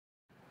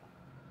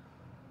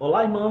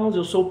Olá, irmãos,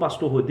 eu sou o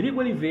pastor Rodrigo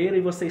Oliveira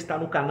e você está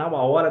no canal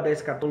A Hora da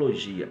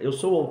Escatologia. Eu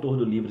sou o autor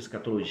do livro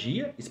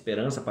Escatologia,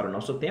 Esperança para o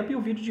Nosso Tempo, e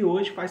o vídeo de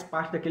hoje faz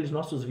parte daqueles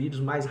nossos vídeos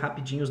mais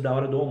rapidinhos da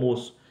hora do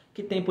almoço,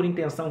 que tem por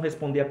intenção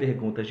responder a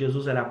pergunta: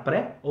 Jesus era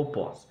pré ou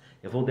pós?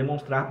 Eu vou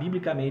demonstrar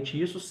biblicamente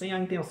isso sem a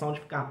intenção de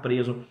ficar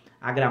preso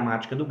à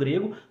gramática do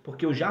grego,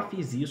 porque eu já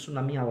fiz isso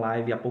na minha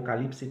live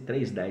Apocalipse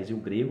 3:10 e o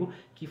grego,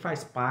 que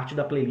faz parte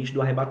da playlist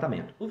do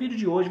arrebatamento. O vídeo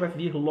de hoje vai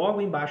vir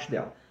logo embaixo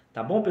dela.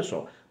 Tá bom,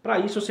 pessoal? Para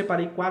isso eu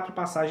separei 4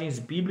 passagens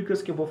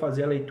bíblicas que eu vou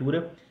fazer a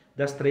leitura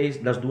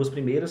das duas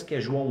primeiras, que é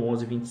João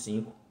 11,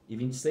 25 e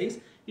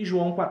 26 e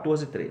João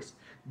 14, 3.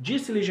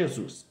 Disse-lhe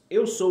Jesus: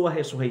 Eu sou a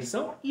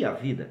ressurreição e a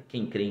vida.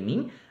 Quem crê em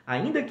mim,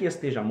 ainda que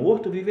esteja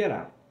morto,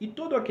 viverá. E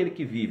todo aquele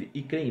que vive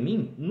e crê em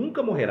mim,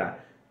 nunca morrerá.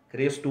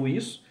 Crês tu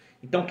isso?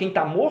 Então quem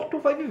está morto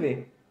vai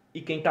viver. E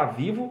quem está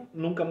vivo,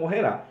 nunca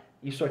morrerá.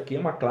 Isso aqui é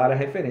uma clara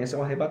referência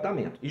ao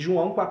arrebatamento. E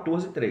João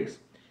 14,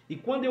 3. E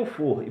quando eu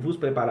for e vos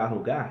preparar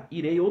lugar,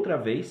 irei outra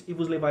vez e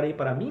vos levarei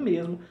para mim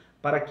mesmo,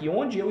 para que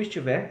onde eu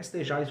estiver,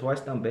 estejais vós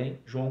também.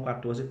 João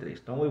 14, 3.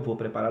 Então eu vou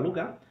preparar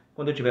lugar.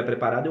 Quando eu estiver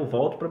preparado, eu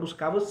volto para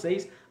buscar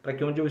vocês, para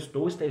que onde eu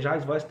estou,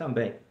 estejais vós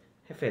também.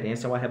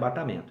 Referência ao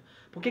arrebatamento.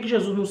 Por que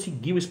Jesus não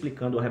seguiu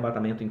explicando o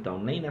arrebatamento, então?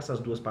 Nem nessas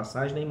duas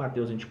passagens, nem em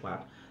Mateus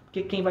 24.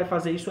 Porque quem vai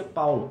fazer isso é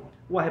Paulo.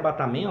 O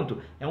arrebatamento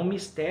é um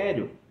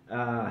mistério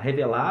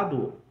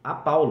revelado a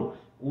Paulo.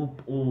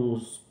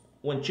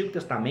 O Antigo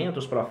Testamento,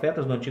 os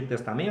profetas do Antigo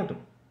Testamento,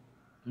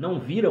 não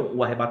viram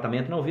o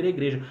arrebatamento, não viram a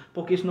igreja,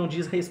 porque isso não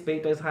diz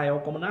respeito a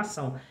Israel como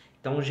nação.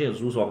 Então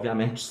Jesus,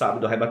 obviamente,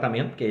 sabe do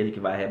arrebatamento, porque é ele que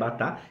vai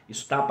arrebatar.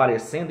 Isso está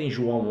aparecendo em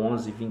João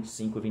 11,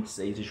 25 e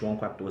 26 e João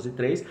 14,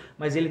 3,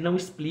 mas ele não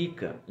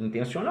explica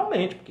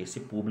intencionalmente, porque esse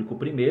público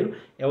primeiro,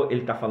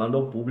 ele está falando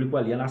ao público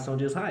ali, a nação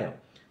de Israel.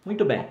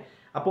 Muito bem.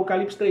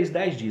 Apocalipse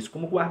 3:10 diz: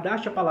 Como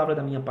guardaste a palavra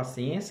da minha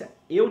paciência,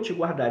 eu te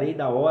guardarei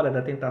da hora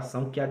da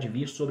tentação que há de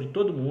vir sobre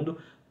todo mundo,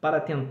 para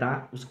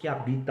tentar os que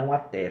habitam a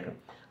terra.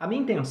 A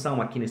minha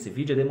intenção aqui nesse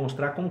vídeo é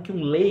demonstrar como que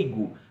um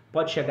leigo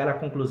pode chegar à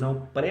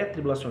conclusão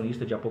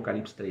pré-tribulacionista de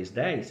Apocalipse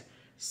 3:10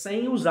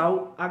 sem usar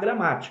a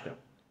gramática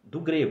do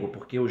grego,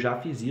 porque eu já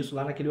fiz isso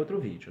lá naquele outro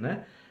vídeo,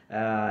 né?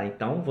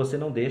 Então você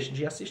não deixe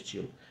de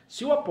assisti-lo.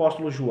 Se o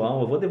apóstolo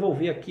João, eu vou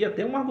devolver aqui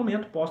até um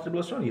argumento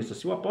pós-tribulacionista,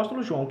 se o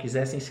apóstolo João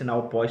quisesse ensinar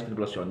o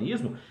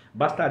pós-tribulacionismo,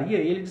 bastaria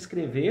ele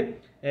descrever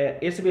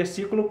esse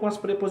versículo com as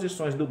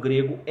preposições do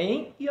grego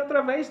em e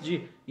através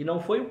de, e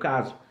não foi o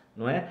caso,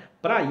 não é?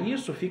 Para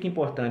isso fica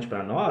importante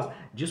para nós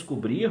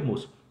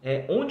descobrirmos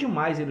onde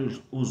mais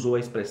ele usou a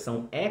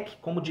expressão ek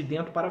como de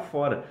dentro para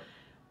fora.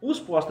 Os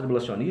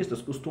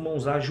pós-tribulacionistas costumam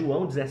usar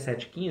João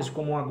 17,15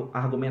 como uma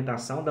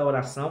argumentação da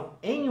oração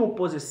em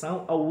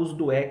oposição ao uso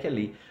do ek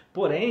ali.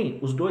 Porém,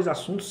 os dois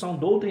assuntos são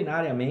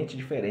doutrinariamente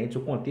diferentes,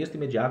 o contexto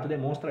imediato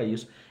demonstra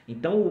isso.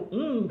 Então,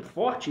 um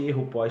forte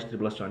erro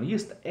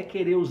pós-tribulacionista é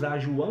querer usar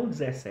João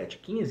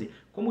 17,15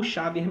 como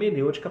chave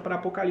hermenêutica para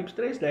Apocalipse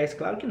 3:10.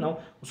 Claro que não.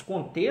 Os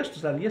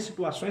contextos ali, as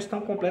situações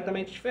estão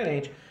completamente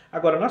diferentes.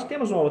 Agora, nós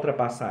temos uma outra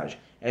passagem.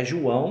 É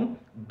João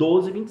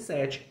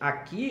 12:27.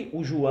 Aqui,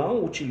 o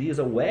João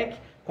utiliza o ek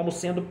como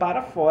sendo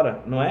para fora,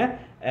 não é?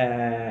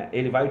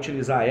 Ele vai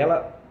utilizar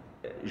ela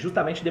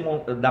justamente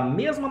da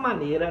mesma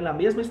maneira, na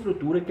mesma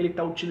estrutura que ele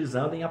está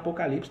utilizando em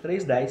Apocalipse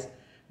 3:10.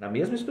 Na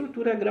mesma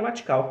estrutura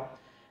gramatical.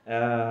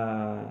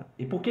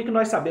 E por que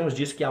nós sabemos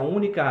disso, que a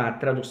única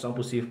tradução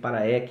possível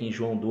para ek em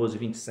João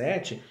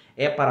 12:27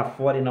 é para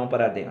fora e não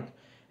para dentro?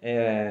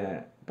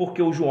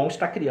 Porque o João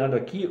está criando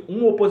aqui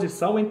uma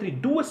oposição entre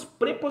duas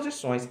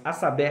preposições, a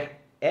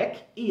saber, ek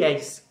e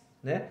esse,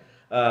 né?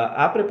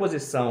 A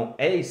preposição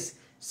esse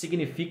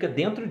significa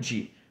dentro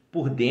de,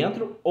 por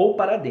dentro ou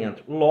para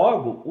dentro.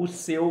 Logo, o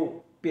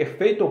seu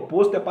perfeito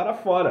oposto é para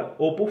fora,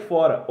 ou por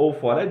fora, ou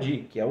fora de,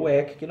 que é o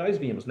ek que nós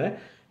vimos, né?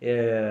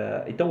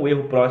 Então, o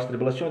erro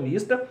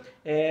pós-tribulacionista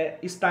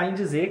está em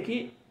dizer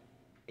que,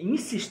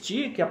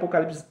 insistir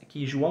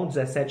que João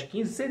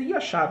 17,15 seria a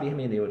chave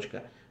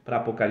hermenêutica para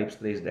Apocalipse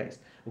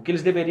 3:10. O que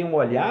eles deveriam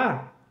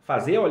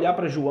fazer é olhar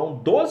para João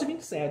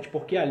 12:27,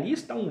 porque ali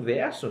está um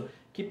verso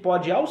que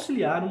pode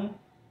auxiliar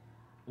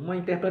uma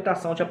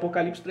interpretação de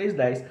Apocalipse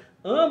 3:10.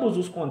 Ambos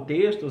os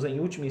contextos,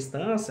 em última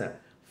instância,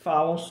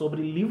 falam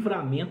sobre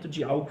livramento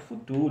de algo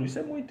futuro. Isso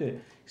é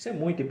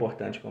muito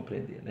importante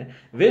compreender, né?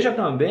 Veja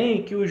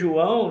também que o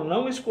João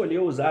não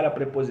escolheu usar a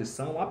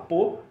preposição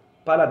apô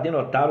para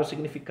denotar o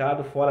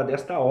significado fora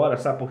desta hora.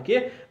 Sabe por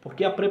quê?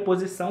 Porque a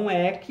preposição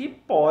ek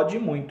pode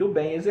muito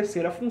bem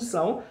exercer a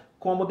função,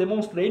 como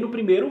demonstrei no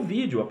primeiro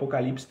vídeo,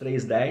 Apocalipse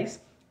 3:10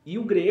 e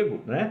o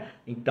grego, né?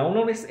 Então,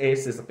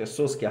 essas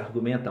pessoas que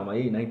argumentam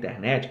aí na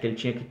internet que ele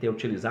tinha que ter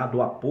utilizado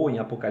o apô em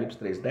Apocalipse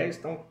 3:10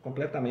 estão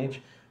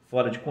completamente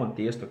fora de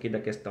contexto aqui da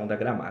questão da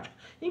gramática.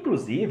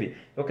 Inclusive,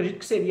 eu acredito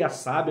que seria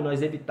sábio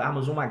nós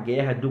evitarmos uma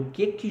guerra do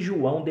que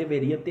João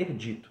deveria ter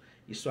dito.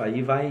 Isso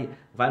aí vai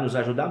nos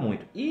ajudar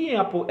muito. E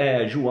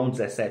em João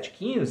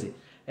 17,15,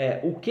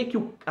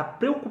 a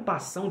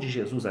preocupação de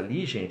Jesus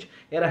ali, gente,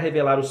 era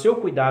revelar o seu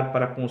cuidado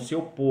para com o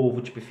seu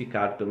povo,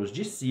 tipificado pelos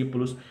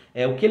discípulos.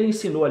 O que ele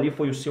ensinou ali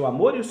foi o seu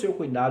amor e o seu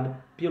cuidado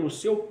pelo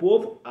seu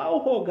povo, ao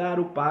rogar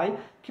o Pai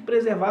que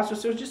preservasse os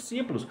seus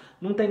discípulos.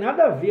 Não tem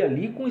nada a ver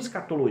ali com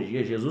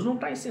escatologia. Jesus não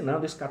está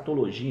ensinando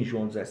escatologia em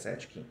João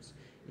 17,15.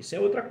 Isso é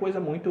outra coisa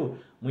muito,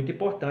 muito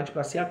importante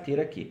para se ater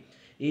aqui.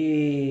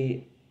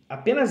 E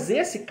apenas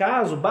esse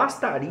caso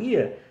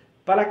bastaria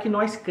para que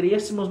nós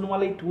crêssemos numa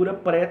leitura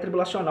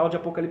pré-tribulacional de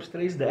Apocalipse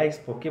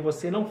 3,10, porque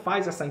você não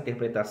faz essa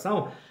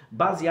interpretação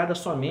baseada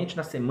somente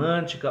na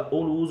semântica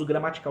ou no uso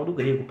gramatical do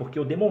grego, porque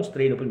eu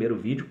demonstrei no primeiro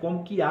vídeo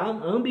como que há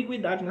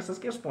ambiguidade nessas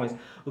questões.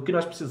 O que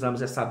nós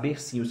precisamos é saber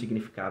sim o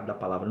significado da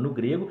palavra no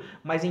grego,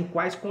 mas em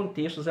quais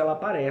contextos ela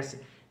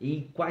aparece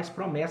e quais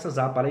promessas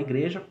há para a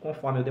igreja,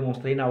 conforme eu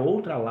demonstrei na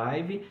outra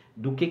live,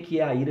 do que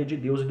é a ira de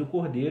Deus e do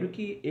Cordeiro,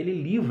 que ele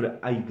livra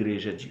a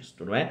igreja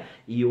disto, não é?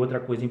 E outra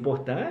coisa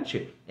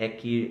importante é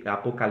que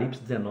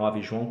Apocalipse 19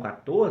 e João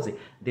 14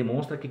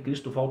 demonstra que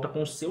Cristo volta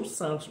com os seus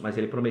santos, mas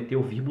ele prometeu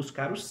vir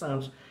buscar os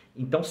santos.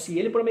 Então, se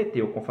ele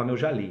prometeu, conforme eu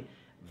já li,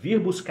 vir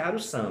buscar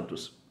os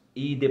santos,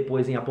 e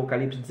depois em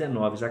Apocalipse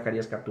 19,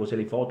 Zacarias 14,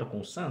 ele volta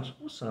com os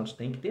santos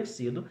têm que ter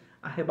sido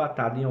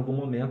arrebatados em algum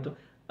momento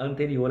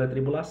anterior à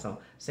tribulação.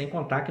 Sem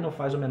contar que não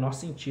faz o menor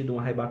sentido um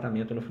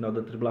arrebatamento no final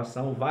da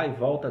tribulação, vai,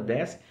 volta,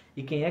 desce,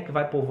 e quem é que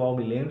vai povoar o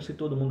milênio se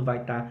todo mundo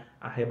vai estar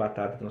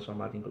arrebatado e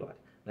transformado em glória?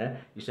 Né?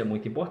 Isso é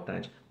muito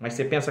importante. Mas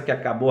você pensa que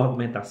acabou a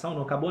argumentação?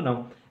 Não acabou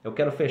não. Eu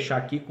quero fechar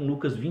aqui com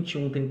Lucas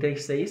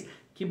 21:36,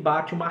 que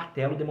bate o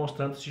martelo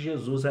demonstrando se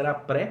Jesus era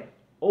pré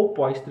ou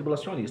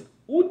pós-tribulacionista.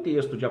 O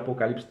texto de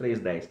Apocalipse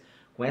 3:10,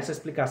 com essa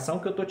explicação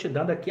que eu estou te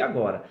dando aqui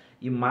agora,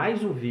 e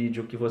mais o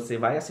vídeo que você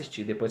vai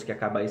assistir depois que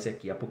acabar esse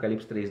aqui,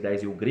 Apocalipse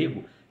 3:10 e o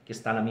grego, que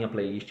está na minha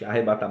playlist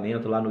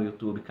Arrebatamento, lá no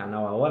YouTube,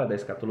 canal A Hora da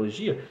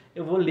Escatologia,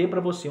 eu vou ler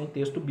para você um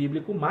texto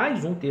bíblico,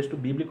 mais um texto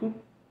bíblico,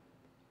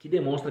 que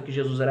demonstra que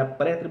Jesus era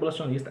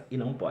pré-tribulacionista e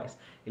não pós.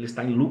 Ele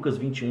está em Lucas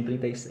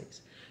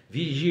 21:36.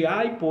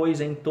 Vigiai, pois,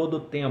 em todo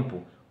o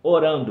tempo,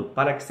 orando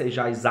para que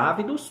sejais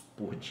ávidos,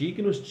 por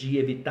dignos de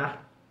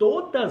evitar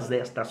todas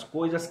estas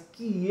coisas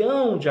que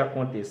hão de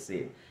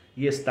acontecer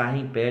e estar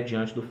em pé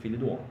diante do Filho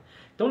do Homem.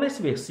 Então,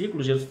 nesse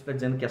versículo, Jesus está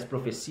dizendo que as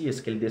profecias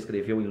que ele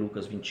descreveu em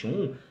Lucas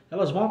 21,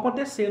 elas vão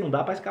acontecer, não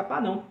dá para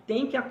escapar não,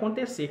 tem que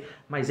acontecer,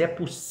 mas é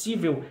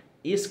possível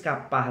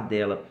escapar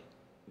dela.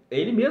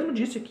 Ele mesmo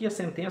disse aqui a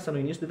sentença no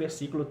início do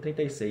versículo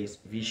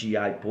 36,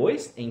 vigiai,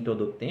 pois, em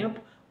todo o tempo,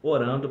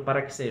 orando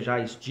para que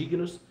sejais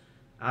dignos,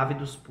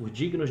 ávidos por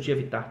dignos de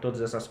evitar todas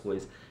essas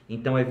coisas.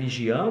 Então é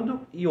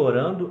vigiando e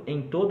orando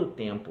em todo o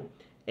tempo.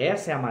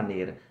 Essa é a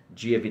maneira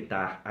de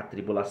evitar a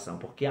tribulação,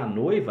 porque a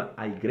noiva,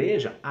 a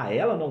igreja, a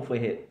ela não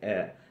foi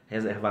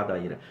reservada a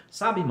ira.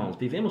 Sabe, irmãos,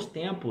 vivemos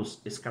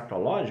tempos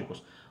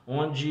escatológicos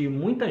onde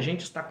muita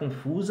gente está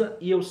confusa,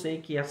 e eu sei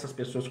que essas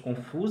pessoas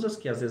confusas,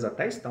 que às vezes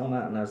até estão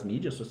nas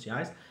mídias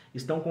sociais,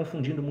 estão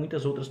confundindo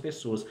muitas outras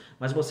pessoas.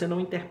 Mas você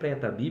não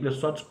interpreta a Bíblia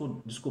só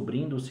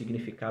descobrindo o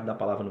significado da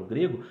palavra no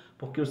grego,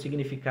 porque os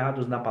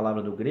significados da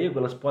palavra no grego,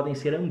 elas podem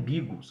ser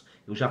ambíguos.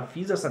 Eu já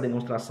fiz essa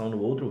demonstração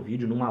no outro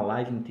vídeo, numa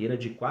live inteira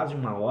de quase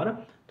 1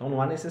 hora, então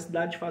não há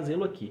necessidade de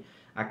fazê-lo aqui.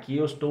 Aqui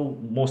eu estou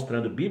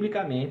mostrando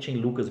biblicamente em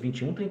Lucas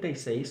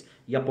 21:36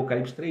 e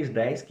Apocalipse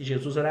 3:10 que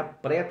Jesus era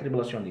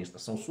pré-tribulacionista,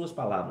 são suas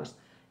palavras,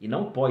 e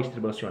não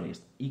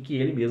pós-tribulacionista, e que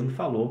ele mesmo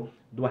falou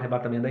do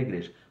arrebatamento da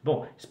igreja.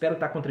 Bom, espero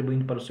estar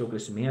contribuindo para o seu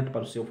crescimento,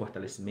 para o seu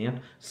fortalecimento.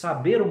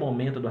 Saber o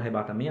momento do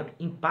arrebatamento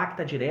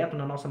impacta direto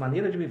na nossa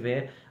maneira de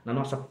viver, na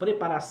nossa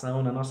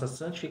preparação, na nossa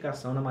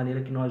santificação, na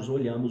maneira que nós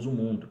olhamos o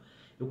mundo.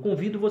 Eu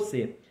convido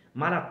você,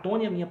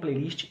 maratone a minha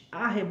playlist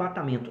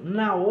Arrebatamento,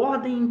 na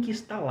ordem em que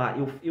está lá.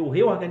 Eu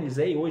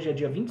reorganizei, hoje é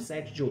dia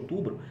 27 de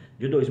outubro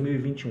de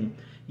 2021,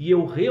 e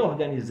eu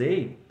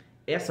reorganizei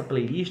essa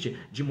playlist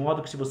de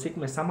modo que se você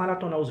começar a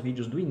maratonar os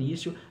vídeos do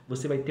início,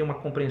 você vai ter uma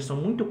compreensão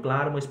muito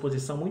clara, uma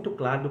exposição muito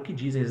clara do que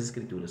dizem as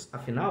Escrituras.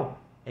 Afinal,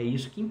 é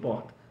isso que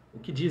importa, o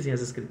que dizem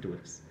as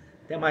Escrituras.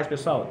 Até mais,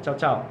 pessoal. Tchau,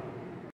 tchau.